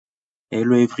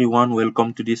Hello everyone,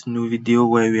 welcome to this new video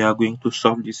where we are going to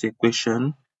solve this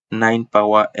equation 9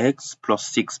 power x plus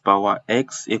 6 power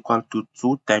x equal to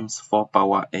 2 times 4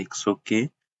 power x. Okay,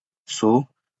 so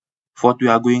what we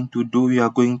are going to do, we are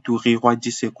going to rewrite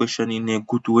this equation in a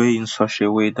good way, in such a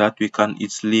way that we can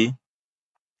easily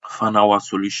find our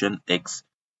solution x.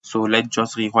 So let's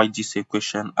just rewrite this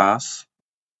equation as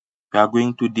we are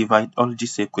going to divide all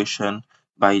this equation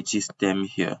by this term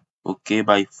here, okay,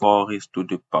 by 4 raised to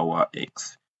the power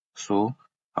x. So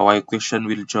our equation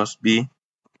will just be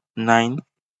 9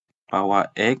 power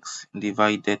x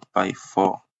divided by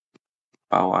 4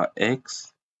 power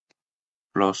x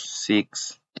plus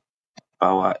 6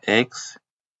 power x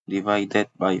divided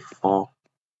by 4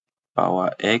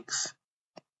 power x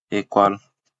equal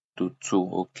to 2.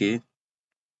 Okay,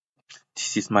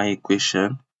 this is my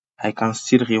equation. I can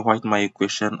still rewrite my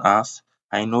equation as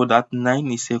I know that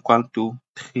 9 is equal to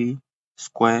 3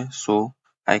 square, so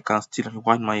I can still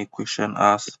rewrite my equation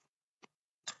as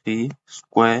 3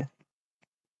 square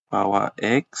power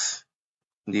x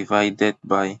divided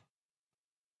by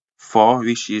 4,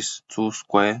 which is 2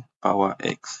 square power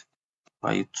x,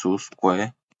 by 2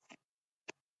 square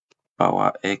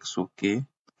power x, okay,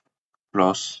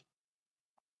 plus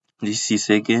this is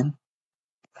again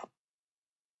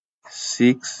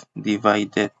 6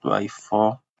 divided by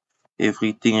 4,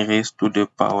 everything raised to the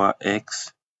power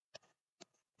x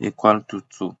equal to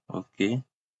 2. Okay,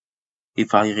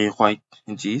 if I rewrite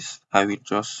this, I will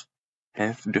just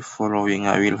have the following.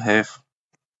 I will have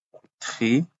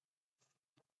 3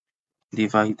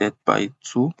 divided by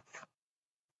 2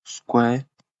 square,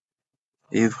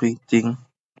 everything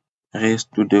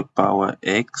raised to the power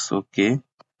x, okay,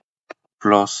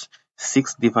 plus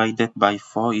 6 divided by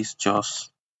 4 is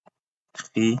just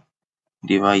 3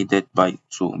 divided by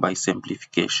 2 by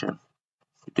simplification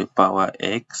to the power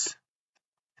x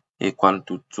equal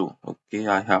to 2. Okay,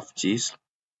 I have this,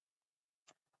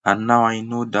 and now I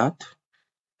know that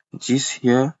this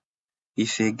here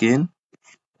is again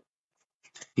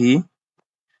 3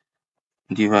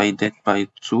 divided by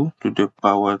 2 to the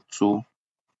power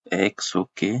 2x,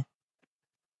 okay,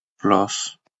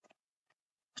 plus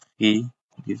 3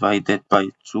 divided by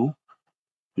 2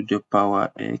 to the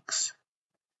power x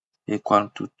equal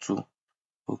to 2.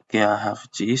 Okay, I have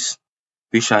this,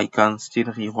 which I can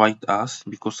still rewrite as,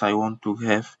 because I want to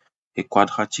have a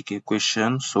quadratic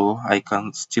equation, so I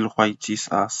can still write this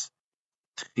as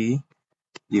 3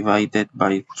 divided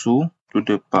by 2 to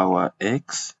the power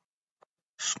x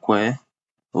square,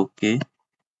 okay,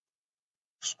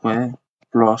 square,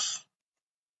 plus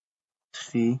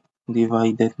 3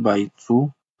 divided by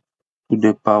 2 to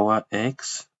the power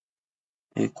x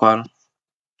equal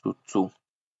to 2.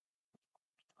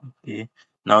 Okay,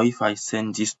 now if I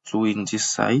send this 2 in this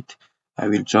side, I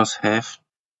will just have,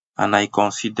 and I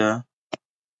consider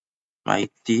my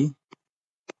t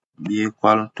be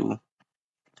equal to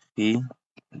 3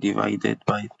 divided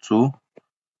by 2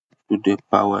 to the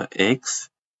power x,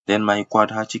 then my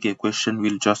quadratic equation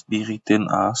will just be written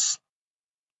as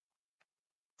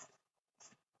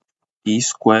t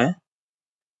square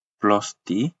plus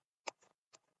t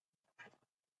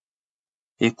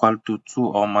equal to 2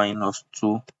 or minus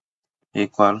 2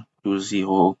 equal to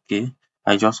 0. Okay,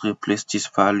 I just replace this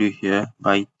value here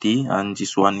by t and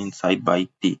this one inside by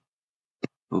t.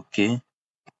 Okay,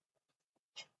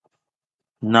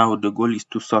 now the goal is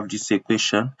to solve this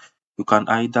equation. You can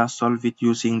either solve it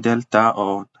using delta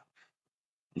or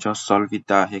just solve it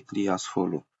directly as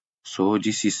follow. So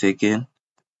this is again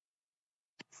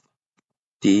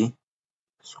t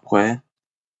square,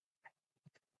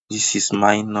 this is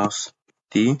minus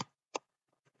t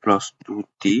plus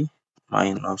 2t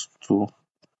minus 2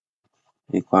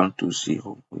 equal to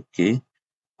 0. Okay,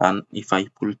 and if I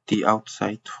pull t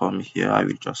outside from here, I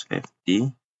will just have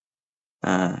t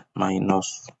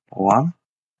minus 1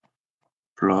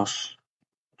 plus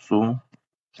 2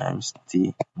 times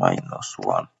t minus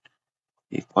 1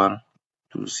 equal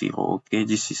to 0. Okay,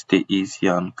 this is the easy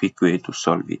and quick way to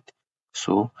solve it.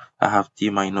 So I have t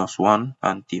minus 1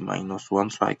 and t minus 1,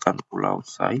 so I can pull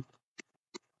outside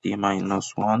t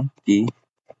minus 1, t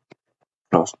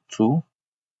plus 2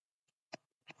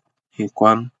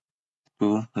 equal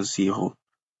to 0.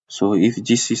 So if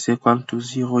this is equal to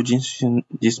 0,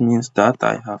 this means that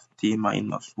I have t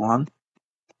minus 1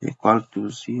 equal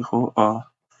to 0, or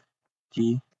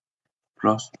t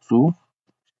plus 2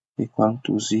 equal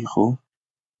to 0.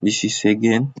 This is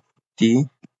again t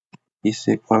is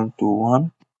equal to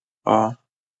 1, or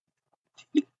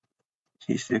t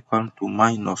is equal to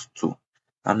minus 2.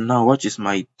 And now what is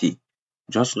my t?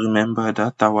 Just remember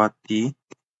that our t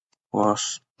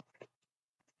was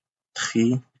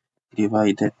 3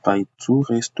 divided by 2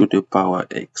 raised to the power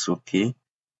x. Okay,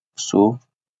 so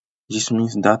this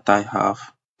means that I have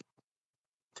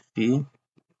 3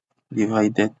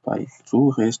 divided by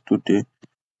 2 raised to the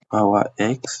power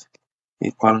x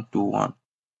equal to 1.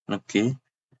 Okay,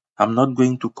 I'm not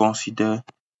going to consider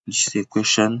this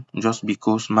equation just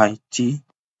because my t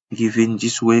given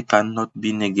this way cannot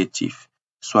be negative.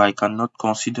 So I cannot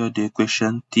consider the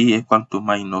equation t equal to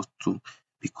minus 2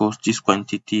 because this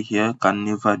quantity here can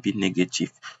never be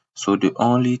negative. So the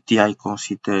only t I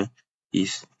consider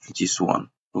is this one.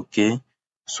 Okay,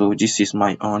 so this is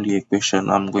my only equation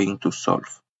I'm going to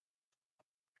solve.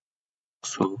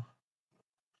 So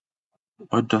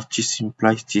what does this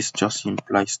imply? This just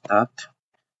implies that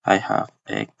I have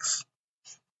x.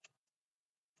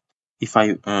 If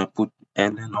I put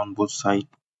ln on both sides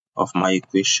of my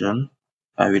equation,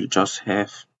 I will just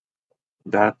have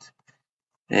that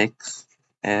x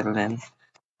ln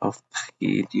of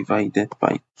 3 divided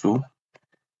by 2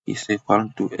 is equal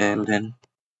to ln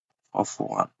of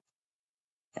 1.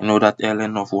 I know that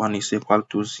ln of 1 is equal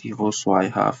to 0, so I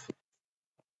have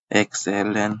x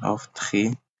ln of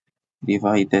 3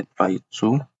 divided by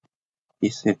 2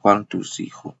 is equal to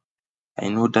 0. I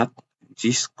know that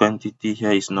this quantity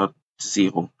here is not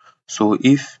 0. So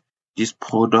if this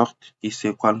product is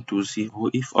equal to 0,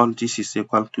 if all this is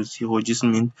equal to 0, this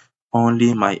means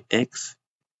only my x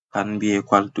can be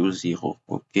equal to 0.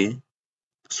 Okay,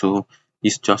 so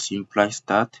this just implies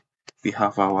that we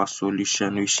have our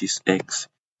solution, which is x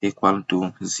equal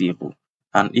to 0.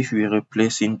 And if we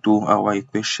replace into our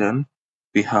equation,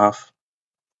 we have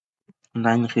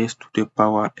 9 raised to the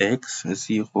power x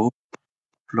 0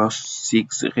 plus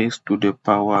 6 raised to the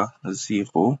power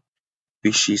 0,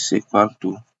 which is equal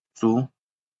to 2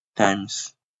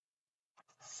 times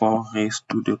 4 raised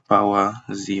to the power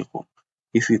 0.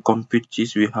 If we compute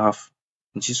this, we have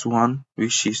this one,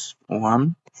 which is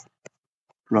 1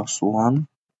 plus 1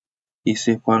 is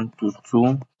equal to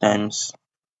 2 times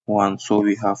 1. So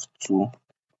we have 2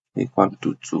 equal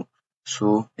to 2.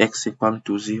 So x equal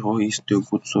to 0 is the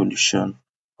good solution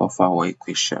of our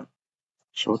equation.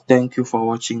 So thank you for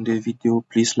watching the video.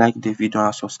 Please like the video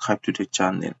and subscribe to the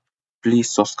channel. Please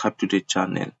subscribe to the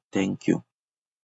channel. Thank you.